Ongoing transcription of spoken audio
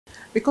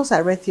because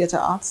I read theatre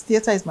arts,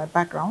 theatre is my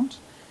background,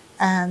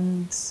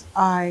 and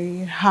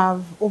I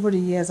have over the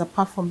years,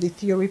 apart from the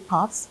theory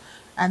parts,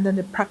 and then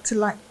the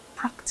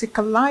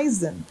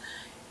practicalizing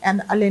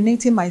and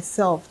alienating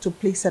myself to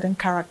play certain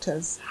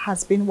characters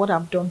has been what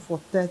I've done for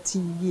 30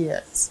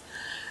 years.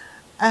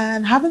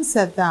 And having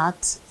said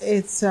that,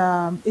 it's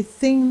a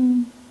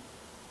thing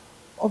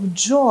of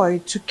joy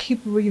to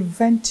keep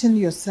reinventing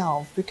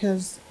yourself,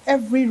 because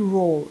every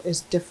role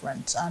is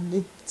different and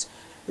it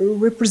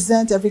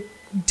represents every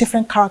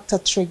different character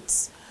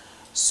traits.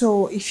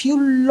 So if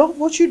you love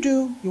what you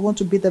do, you want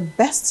to be the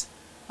best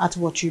at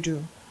what you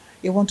do.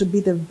 You want to be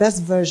the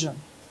best version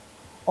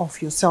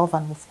of yourself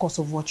and of course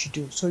of what you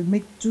do. So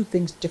you do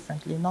things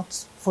differently,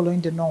 not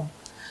following the norm.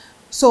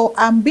 So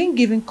I'm being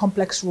given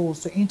complex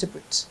roles to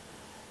interpret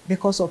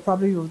because of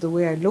probably of the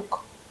way I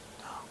look,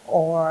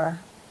 or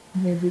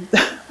maybe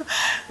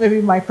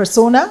maybe my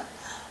persona.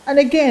 And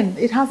again,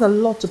 it has a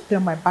lot to play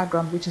on my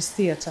background, which is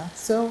theater.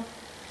 So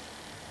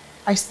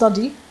I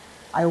study,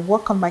 I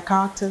work on my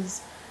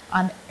characters,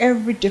 and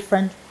every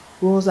different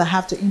roles I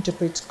have to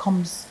interpret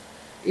comes,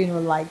 you know,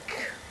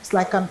 like, it's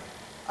like an,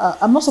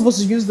 I'm not supposed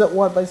to use that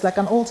word, but it's like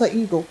an alter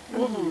ego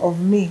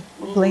of me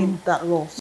playing that role.